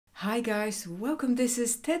Hi guys, welcome. This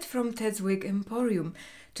is Ted from Ted's Wig Emporium.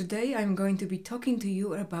 Today I'm going to be talking to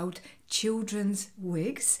you about children's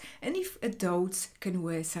wigs and if adults can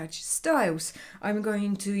wear such styles. I'm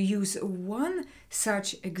going to use one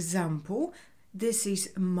such example. This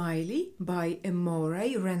is MILEY by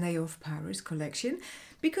Amore, Rene of Paris collection,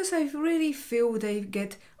 because I really feel they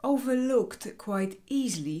get overlooked quite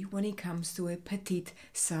easily when it comes to a petite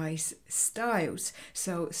size styles.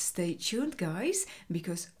 So stay tuned guys,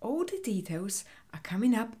 because all the details are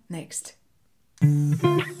coming up next.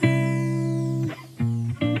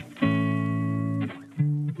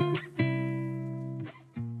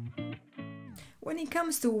 When it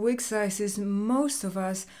comes to wig sizes, most of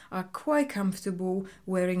us are quite comfortable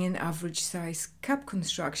wearing an average size cap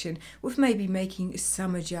construction, with maybe making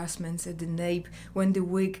some adjustments at the nape when the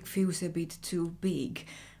wig feels a bit too big.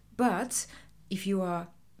 But if you are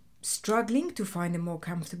struggling to find a more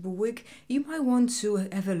comfortable wig, you might want to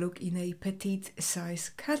have a look in a petite size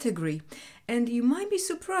category. And you might be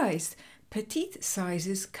surprised, petite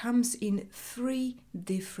sizes comes in 3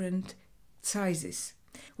 different sizes.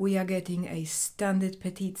 We are getting a standard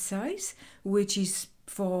petite size, which is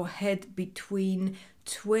for head between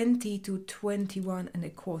 20 to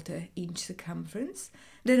 21.25 inch circumference.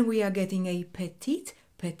 Then we are getting a petite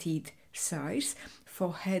size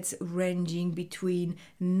for heads ranging between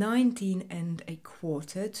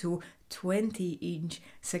 19.25 to 20 inch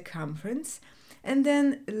circumference. And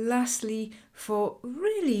then lastly, for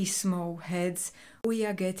really small heads, we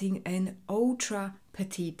are getting an ultra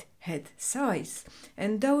petite head size,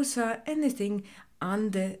 and those are anything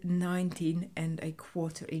under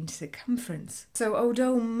 19.25 inch circumference. So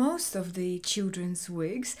although most of the children's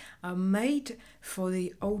wigs are made for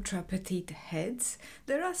the ultra petite heads,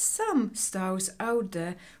 there are some styles out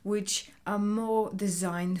there which are more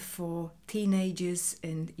designed for teenagers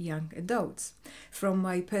and young adults. From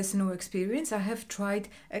my personal experience, I have tried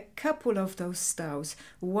a couple of those styles,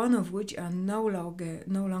 one of which I no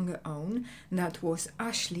longer own. That was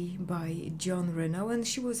Ashley by John Renault, and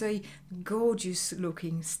she was a gorgeous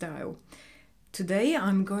looking style. Today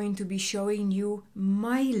I'm going to be showing you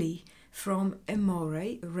MILEY from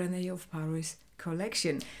Amore, Rene of Paris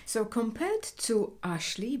collection. So compared to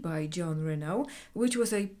Ashley by John Renault, which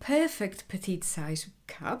was a perfect petite size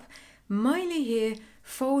cap, MILEY here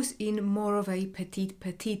falls in more of a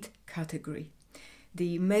petite category.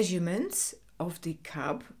 The measurements of the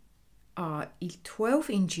cap are 12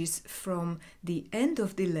 inches from the end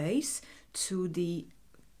of the lace to the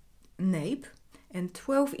nape and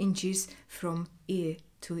 12 inches from ear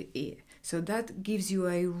to ear. So that gives you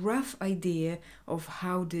a rough idea of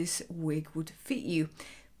how this wig would fit you.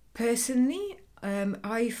 Personally,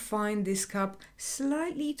 I find this cap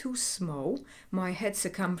slightly too small. My head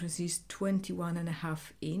circumference is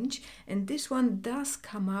 21.5 inch, and this one does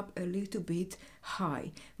come up a little bit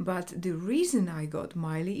high. But the reason I got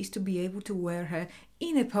MILEY is to be able to wear her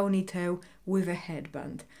in a ponytail with a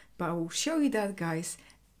headband. But I will show you that, guys,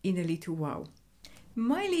 in a little while.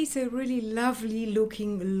 MILEY is a really lovely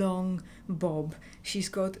looking long bob. She's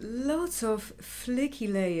got lots of flicky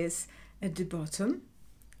layers at the bottom.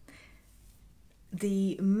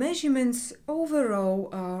 The measurements overall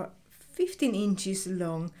are 15 inches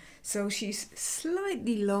long, so she's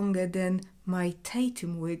slightly longer than my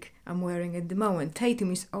Tatum wig I'm wearing at the moment.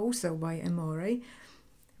 Tatum is also by Amore.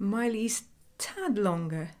 MILEY is tad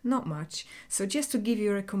longer, not much. So just to give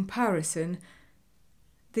you a comparison,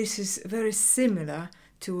 this is very similar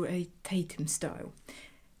to a Tatum style.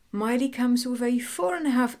 MILEY comes with a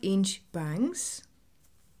 4.5 inch bangs.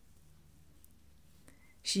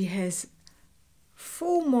 She has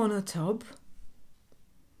full monotop.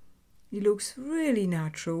 It looks really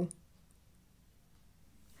natural.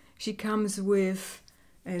 She comes with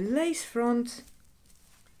a lace front,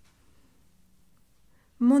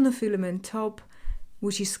 monofilament top,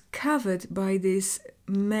 which is covered by this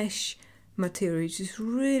mesh material, which is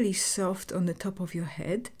really soft on the top of your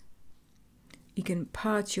head. You can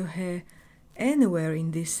part your hair anywhere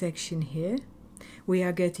in this section here. We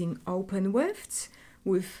are getting open wefts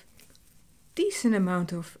with decent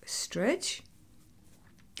amount of stretch.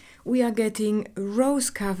 We are getting rose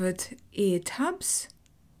covered ear tabs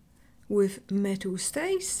with metal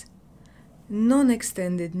stays,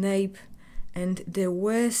 non-extended nape, and there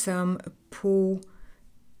were some pull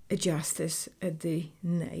adjusters at the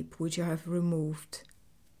nape, which I have removed.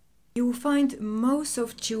 You will find most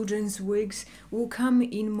of children's wigs will come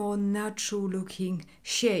in more natural looking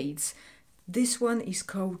shades. This one is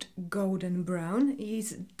called golden brown. It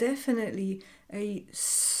is definitely a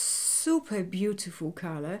super beautiful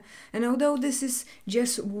color, and although this is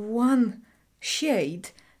just one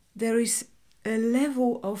shade, there is a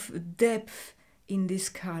level of depth in this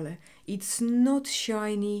color. It's not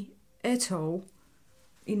shiny at all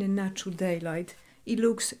in a natural daylight. It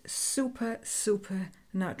looks super, super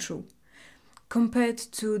natural. Compared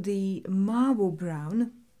to the marble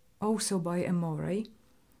brown, also by Amore,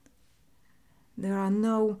 there are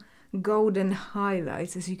no golden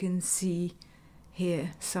highlights, as you can see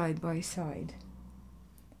here side by side.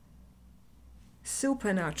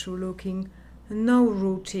 Super natural looking, no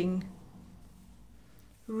rooting,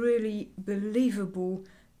 really believable,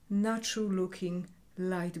 natural looking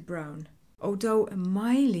light brown. Although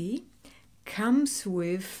MILEY comes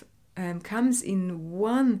in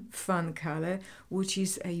one fun color, which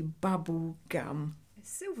is a bubble gum,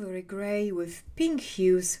 silvery grey with pink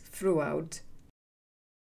hues throughout.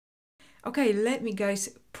 Okay, let me guys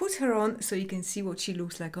put her on so you can see what she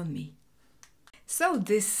looks like on me. So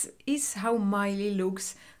this is how MILEY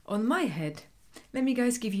looks on my head. Let me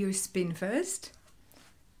guys give you a spin first.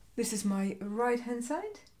 This is my right hand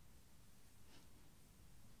side.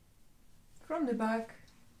 From the back.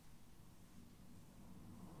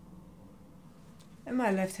 And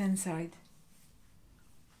my left hand side.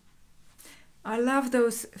 I love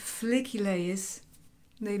those flicky layers.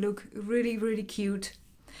 They look really, really cute.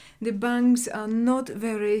 The bangs are not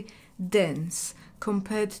very dense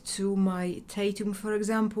compared to my Tatum, for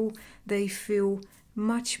example. They feel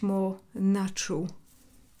much more natural.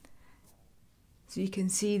 So you can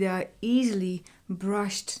see they are easily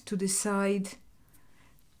brushed to the side,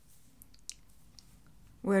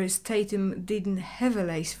 whereas Tatum didn't have a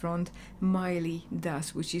lace front, MILEY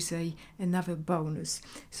does, which is another bonus.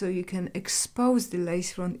 So you can expose the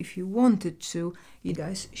lace front if you wanted to. You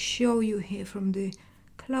guys show you here from the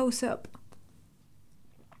close-up.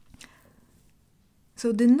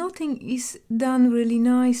 So the knotting is done really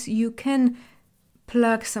nice. You can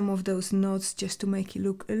plug some of those knots just to make it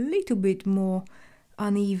look a little bit more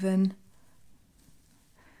uneven.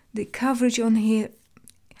 The coverage on here,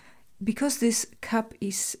 because this cup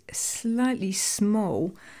is slightly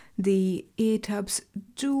small, the ear tabs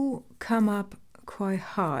do come up quite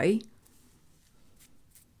high.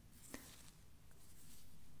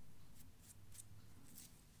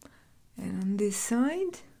 And on this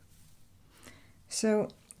side, so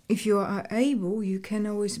if you are able, you can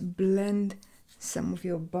always blend some of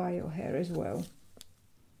your bio hair as well.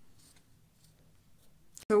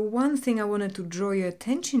 So one thing I wanted to draw your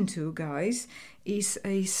attention to, guys, is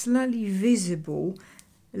a slightly visible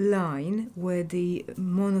line where the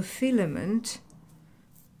monofilament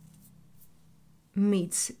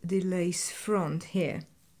meets the lace front here.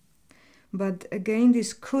 But again,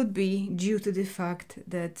 this could be due to the fact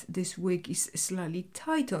that this wig is slightly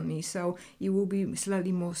tight on me, so it will be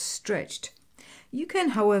slightly more stretched. You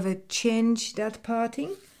can, however, change that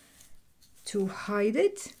parting to hide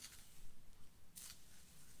it.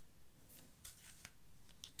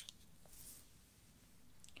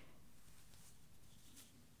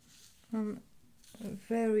 On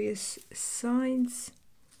various sides.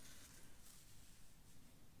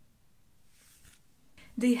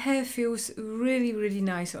 The hair feels really, really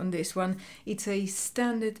nice on this one. It's a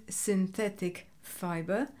standard synthetic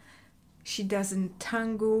fiber. She doesn't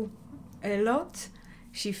tangle a lot.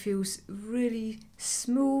 She feels really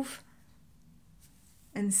smooth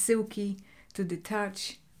and silky to the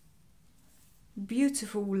touch.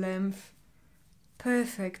 Beautiful length.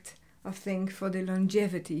 Perfect, I think, for the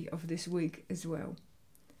longevity of this wig as well.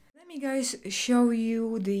 Let me guys show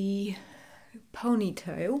you the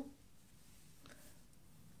ponytail.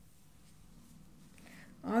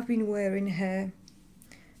 I've been wearing her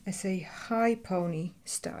as a high pony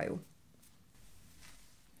style.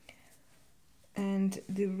 And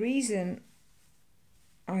the reason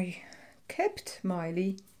I kept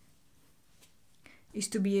MILEY is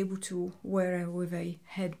to be able to wear her with a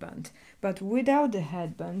headband. But without the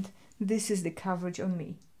headband, this is the coverage on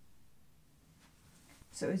me.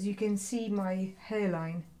 So as you can see, my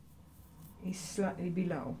hairline is slightly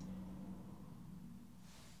below.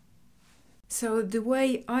 So the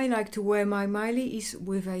way I like to wear my MILEY is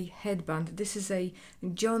with a headband. This is a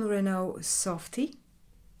John Renault Softie.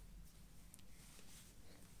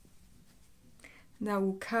 Now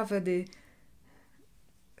we'll cover the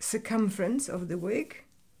circumference of the wig.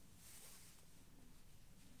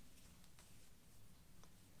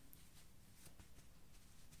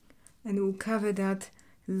 And we'll cover that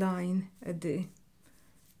line at the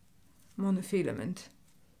monofilament.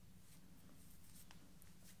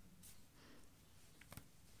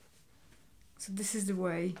 So this is the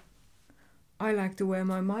way I like to wear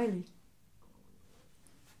my MILEY.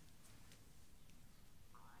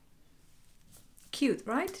 Cute,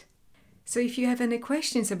 right? So if you have any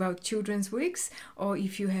questions about children's wigs, or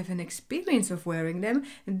if you have an experience of wearing them,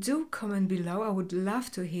 do comment below. I would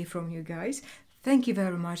love to hear from you guys. Thank you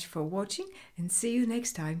very much for watching and see you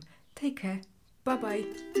next time. Take care. Bye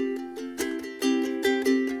bye.